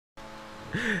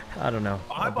I don't know.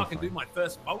 I hope I can do my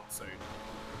first vault soon.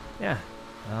 Yeah.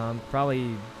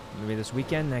 Probably maybe this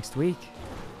weekend, next week.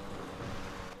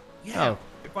 Yeah.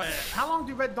 Oh. How long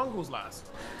do red dongles last?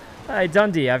 Hi,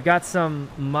 Dundee. I've got some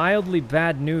mildly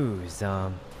bad news.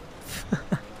 You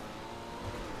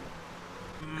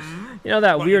know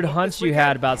that weird hunch you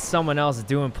had about someone else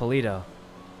doing Polito?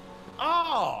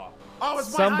 Oh, it's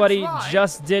somebody my hunch, right?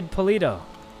 just did Polito.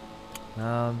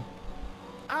 Now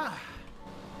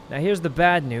here's the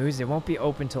bad news. It won't be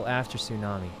open till after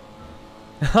tsunami.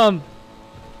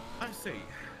 I see.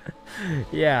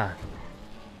 Yeah.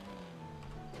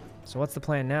 So what's the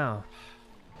plan now?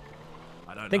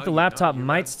 I think the laptop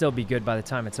might still be good by the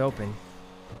time it's open.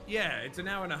 Yeah, it's an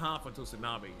hour and a half until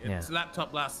tsunami. Its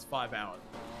laptop lasts 5 hours.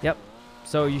 Yep.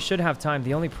 So you should have time.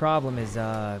 The only problem is,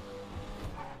 I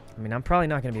mean, I'm probably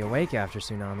not going to be awake after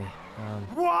tsunami.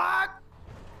 What?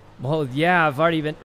 Well, yeah, I've already been...